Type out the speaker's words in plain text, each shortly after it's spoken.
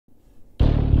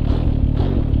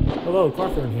Hello,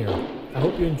 Carthorne here. I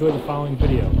hope you enjoyed the following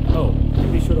video. Oh,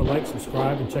 and be sure to like,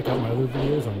 subscribe, and check out my other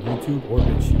videos on YouTube or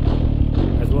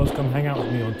BitChute, as well as come hang out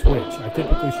with me on Twitch. I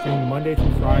typically stream Monday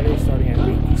through Friday starting at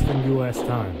 8 Eastern US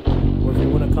time. Or if you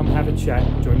want to come have a chat,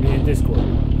 join me in Discord.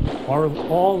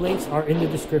 All links are in the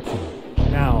description.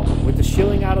 Now, with the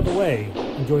shilling out of the way,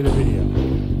 enjoy the video.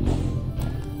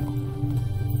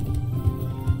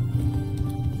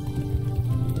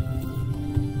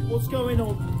 What's going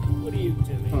on? What are you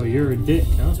doing? Oh, you're a dick,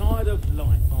 huh? Tired of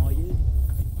life, are you?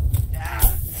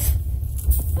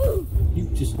 You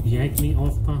just yanked me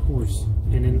off my horse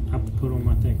and then I put on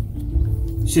my thing.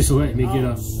 It's just letting me get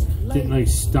up. Didn't like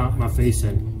stomp my face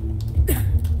in.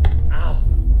 Ow.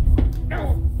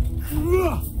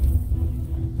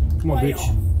 Come on, bitch.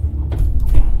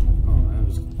 Oh, that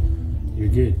was... You're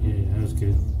good. Yeah, that was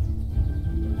good.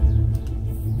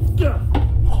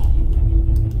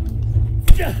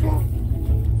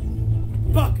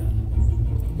 Bucker.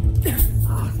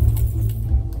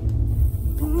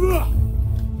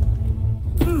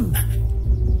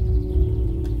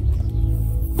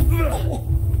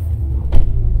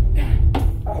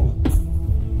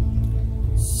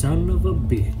 Son of a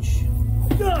bitch.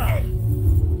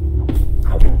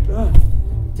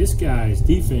 This guy's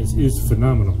defense is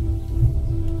phenomenal.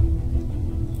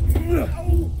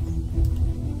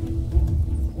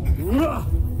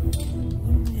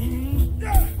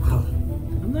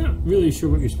 I'm not really sure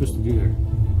what you're supposed to do there.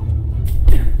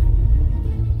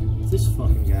 This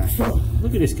fucking guy.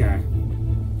 Look at this guy.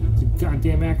 He's a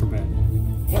goddamn acrobat.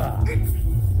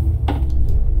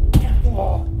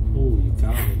 Oh, you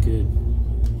got me good.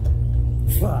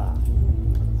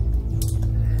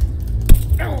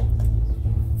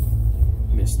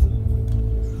 Missed.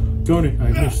 Going it.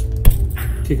 I missed.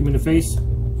 Kick him in the face.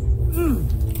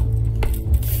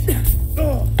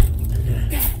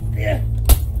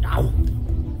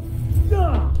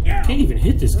 Can't even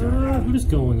hit this guy. What is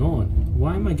going on?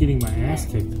 Why am I getting my ass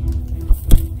kicked?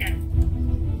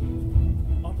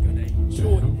 I'm gonna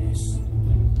enjoy this.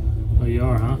 Oh, you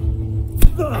are, huh?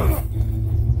 God!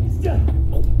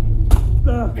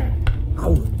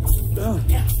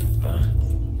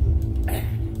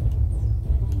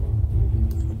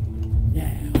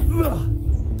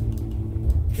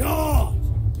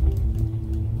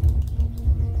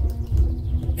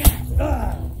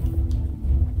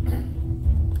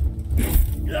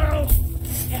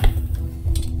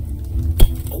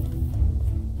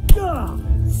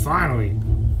 Finally!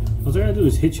 All I gotta do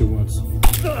is hit you once.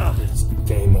 It's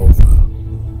game over.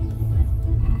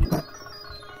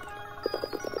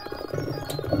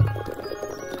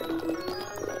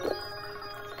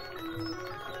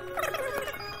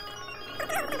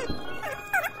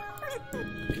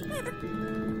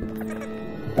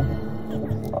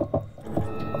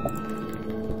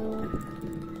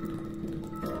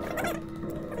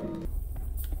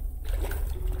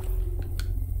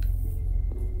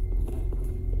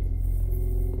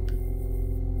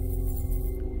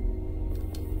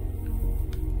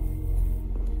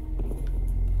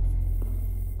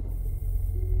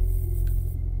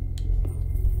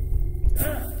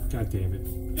 God damn it.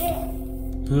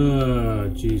 Oh,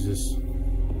 Jesus.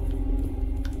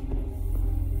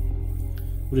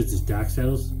 What is this, Dark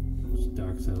Cells? It's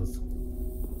Dark Cells.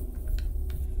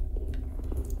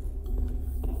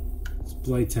 It's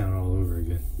Blighttown all over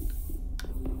again.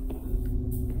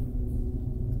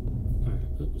 Alright,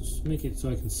 let's make it so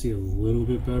I can see a little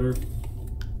bit better.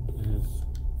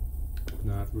 It's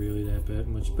not really that bad,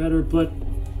 much better, but a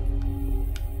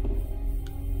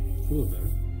little better.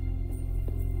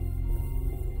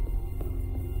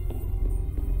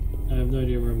 I have no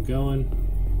idea where I'm going.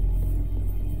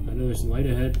 I know there's a light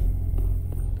ahead.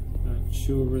 Not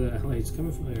sure where that light's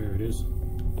coming from. There it is.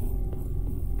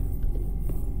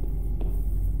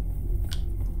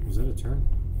 Was that a turn?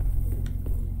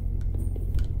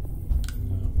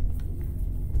 No.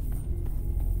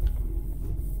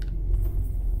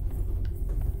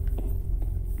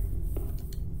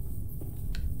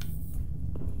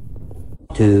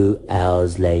 Two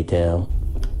hours later.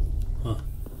 Huh.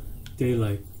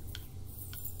 Daylight.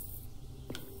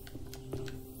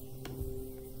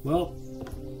 Well,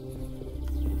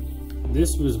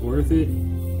 this was worth it.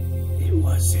 It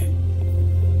wasn't.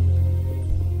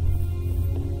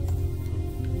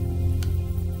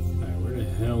 Alright, where the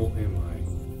hell am I?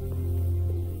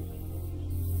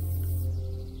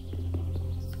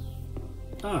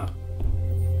 Ah.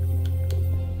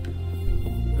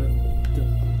 The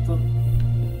fuck?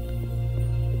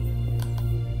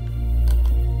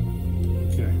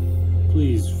 Okay.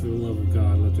 Please, for the love of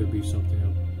God, let there be something else.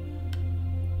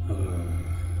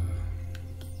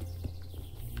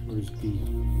 Where's B?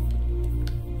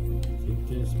 Think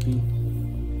that's Pete.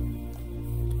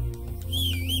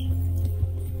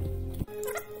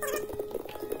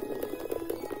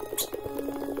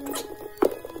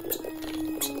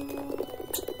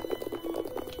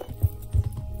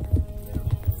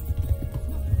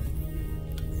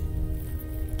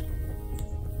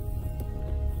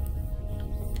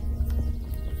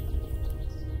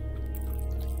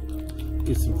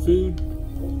 Get some food.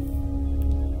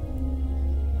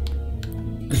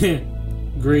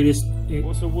 Greatest.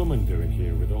 What's a woman doing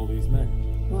here with all these men?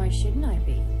 Why shouldn't I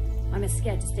be? I'm as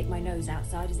scared to stick my nose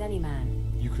outside as any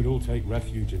man. You could all take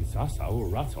refuge in Sasau or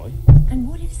Rattay. And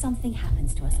what if something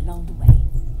happens to us along the way?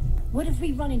 What if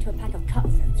we run into a pack of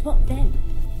cutthroats? What then?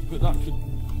 But that could...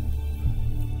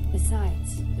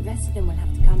 Besides, the rest of them will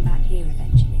have to come back here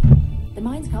eventually. The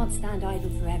mines can't stand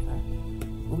idle forever.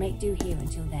 We'll make do here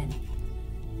until then.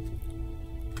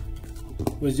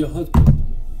 Where's your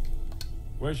husband?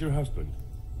 Where's your husband?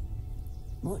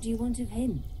 What do you want of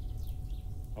him?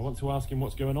 I want to ask him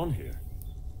what's going on here.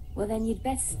 Well, then you'd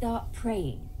best start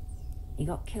praying. He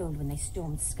got killed when they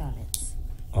stormed Scarlet's.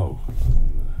 Oh.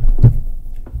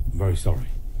 I'm very sorry.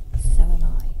 So am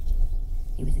I.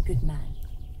 He was a good man.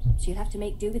 So you'll have to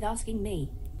make do with asking me.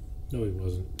 No, he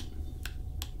wasn't.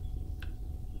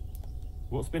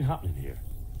 What's been happening here?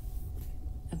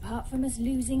 Apart from us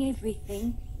losing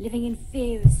everything, living in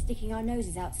fear of sticking our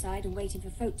noses outside and waiting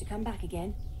for folk to come back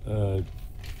again.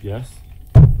 Yes?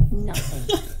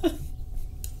 Nothing.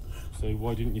 So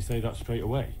why didn't you say that straight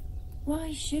away?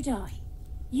 Why should I?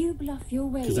 You bluff your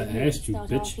way 'Cause I in here asked you, and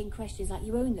start bitch. asking questions like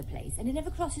you own the place, and it never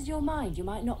crosses your mind you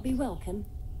might not be welcome.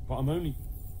 But I'm only...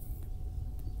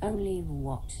 Only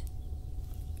what?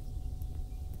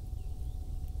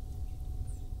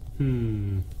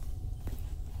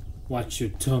 Watch your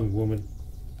tongue, woman.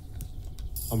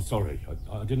 I'm sorry.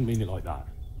 I didn't mean it like that.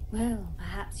 Well,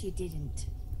 perhaps you didn't.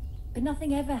 But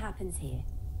nothing ever happens here.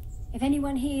 If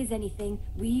anyone hears anything,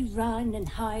 we run and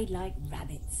hide like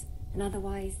rabbits. And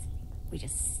otherwise, we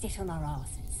just sit on our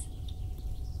asses.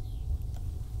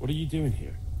 What are you doing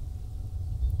here?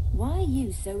 Why are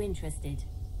you so interested?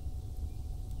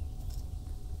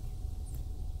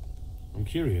 I'm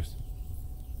curious.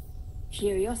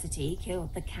 Curiosity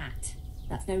killed the cat.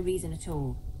 That's no reason at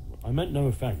all. I meant no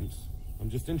offence. I'm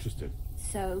just interested.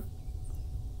 So?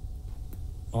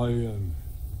 I'm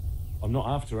not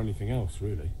after anything else,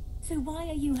 really. So why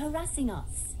are you harassing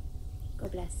us?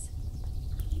 God bless.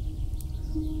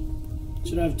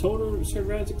 Should I have told her Sir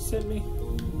Radzik sent me?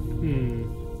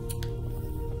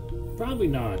 Probably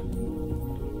not.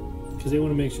 Because they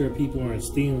want to make sure people aren't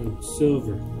stealing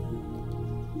silver.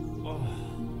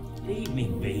 Leave me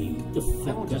be. Get the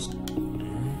fuck up. Just...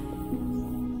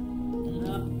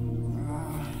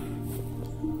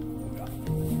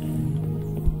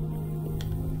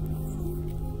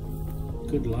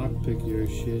 Good lockpick your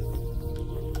shit.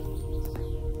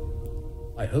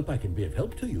 I hope I can be of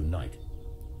help to you, Knight.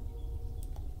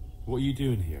 What are you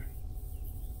doing here?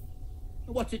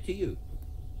 What's it to you?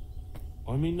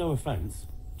 I mean no offence.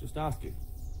 Just asking.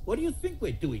 What do you think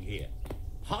we're doing here?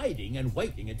 Hiding and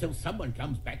waiting until someone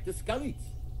comes back to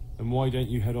Scully's. And why don't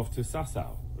you head off to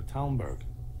Sasau or Talmberg?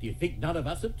 Do you think none of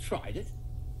us have tried it?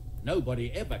 Nobody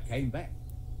ever came back.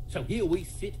 So here we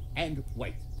sit and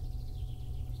wait.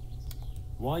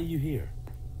 Why are you here?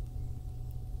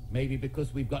 Maybe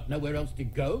because we've got nowhere else to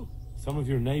go? Some of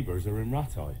your neighbours are in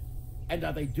Rattay. And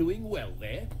are they doing well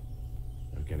there?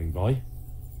 They're getting by.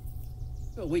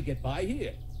 Well, we get by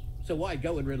here. So why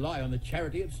go and rely on the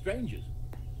charity of strangers?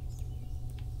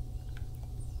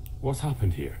 What's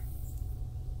happened here?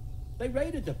 They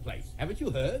raided the place. Haven't you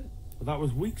heard? But that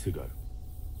was weeks ago.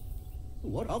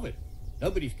 What of it?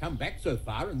 Nobody's come back so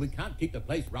far, and we can't keep the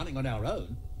place running on our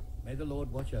own. May the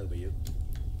Lord watch over you.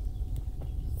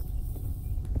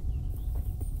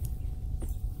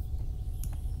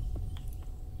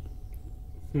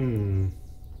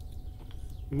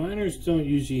 Miners don't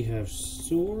usually have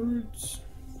swords.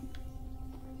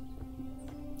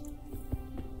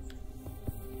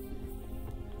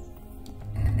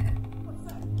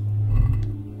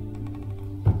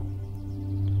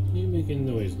 You making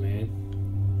noise, man?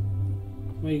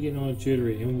 Why are you getting all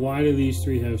jittery? And why do these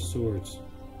three have swords?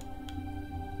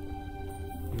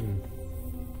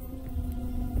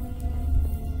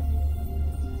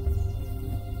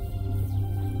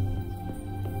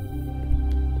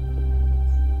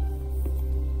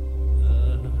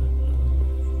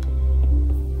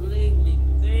 Leave me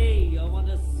be. I want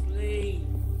to sleep.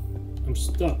 I'm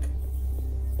stuck.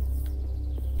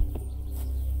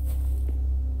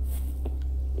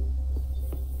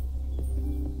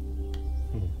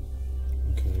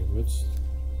 Okay, what's...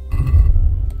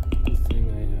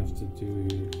 do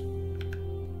here?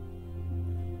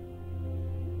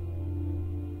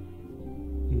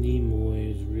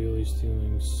 Nimoy is really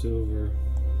stealing silver.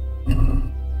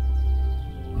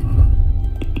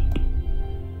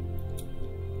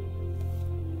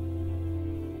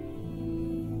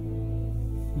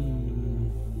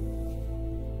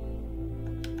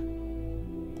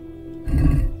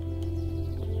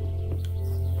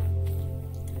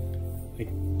 I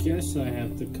guess I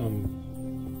have to come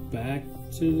back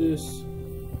to this.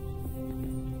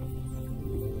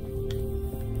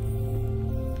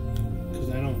 Because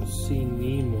I don't see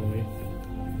Nimoy.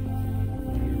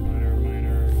 Minor.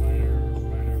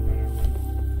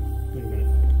 Wait a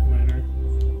minute. Minor.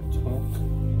 Talk.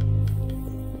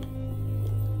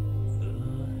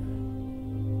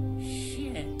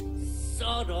 Shit.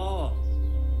 Sod off.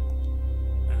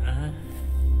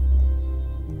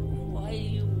 Why are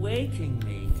you waking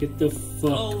me? Get the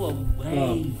fuck Go away.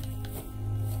 up.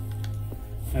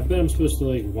 I bet I'm supposed to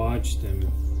like watch them.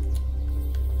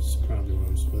 That's probably what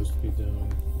I'm supposed to be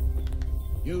doing.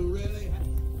 You really have...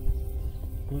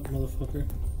 What, motherfucker?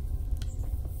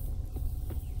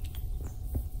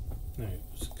 Alright,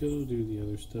 let's go do the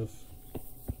other stuff.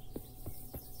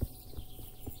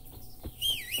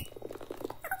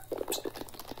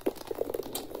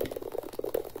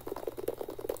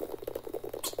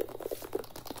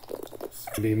 It's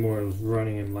gonna be more of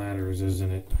running in ladders,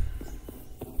 isn't it?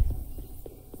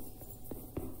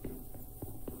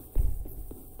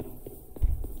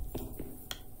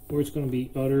 Or it's gonna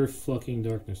be utter fucking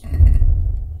darkness.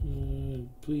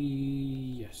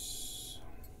 Please, yes.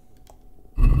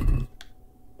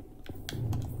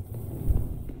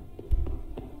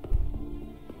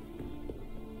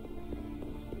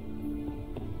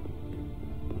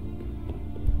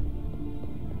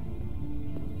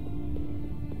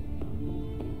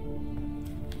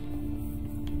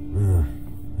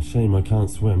 A shame I can't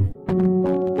swim.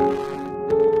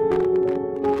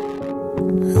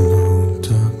 Hello,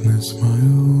 darkness, my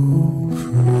old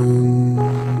friend.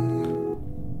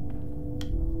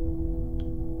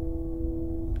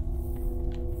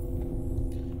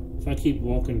 If I keep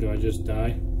walking, do I just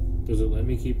die? Does it let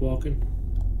me keep walking?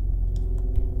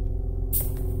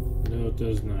 No, it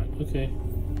does not. Okay.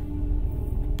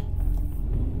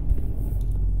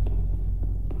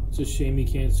 It's a shame you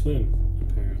can't swim,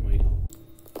 apparently.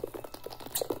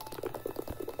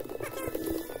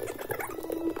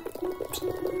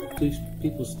 These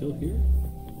people still here?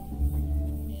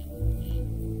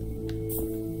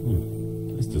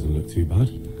 This doesn't look too bad.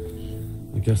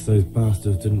 I guess those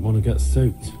bastards didn't want to get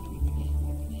soaked.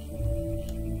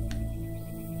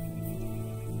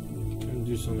 Trying to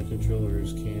do something to controller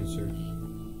is cancer.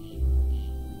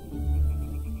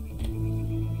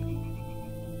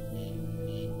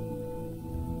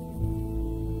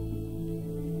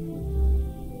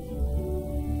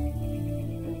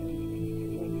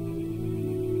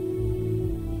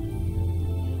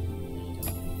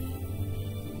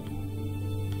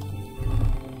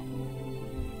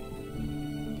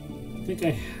 I think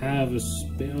I have a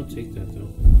spell. I'll take that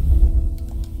though.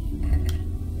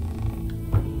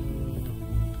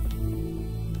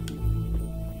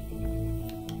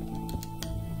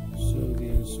 So the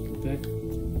inspect.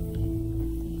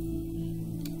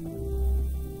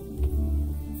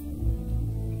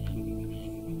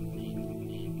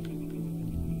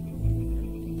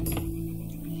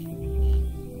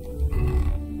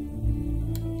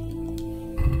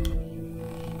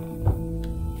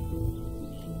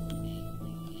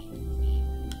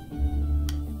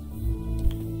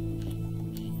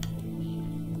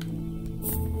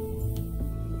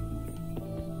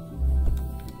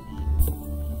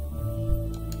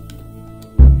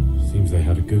 Seems they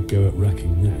had a good go at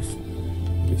wrecking this,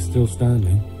 but it's still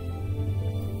standing.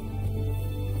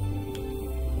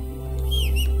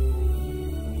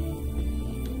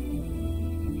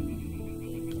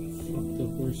 Fuck the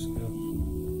horse go.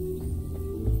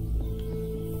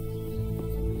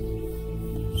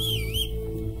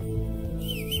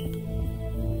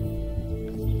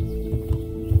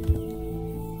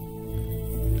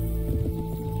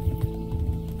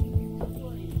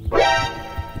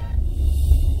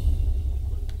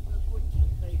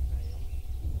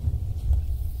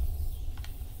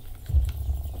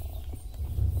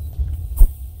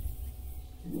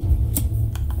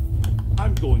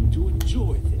 I'm going to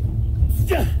enjoy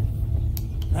this.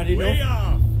 Not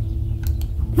enough.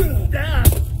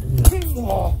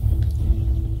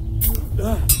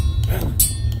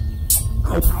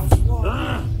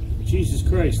 Jesus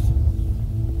Christ.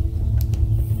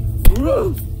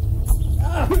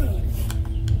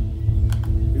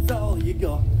 Is that all you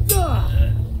got?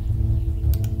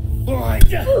 All right.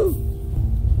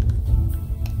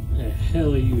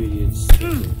 hell are you idiots?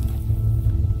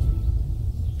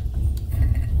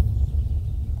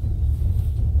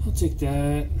 I'll take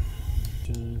that.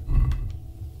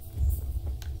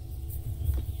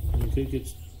 You could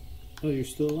get. Oh, you're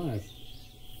still alive.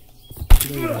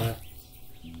 No, you're not.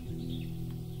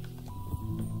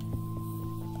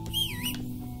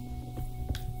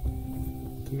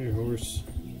 Come here, horse.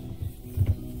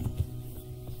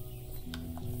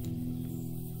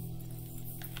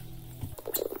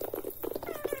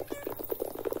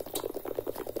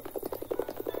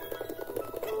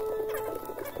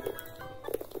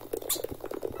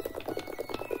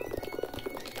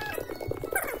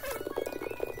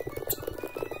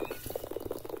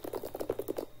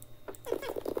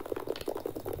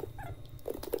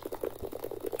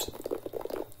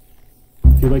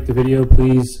 If you liked the video,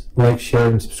 please like, share,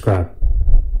 and subscribe.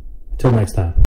 Till next time.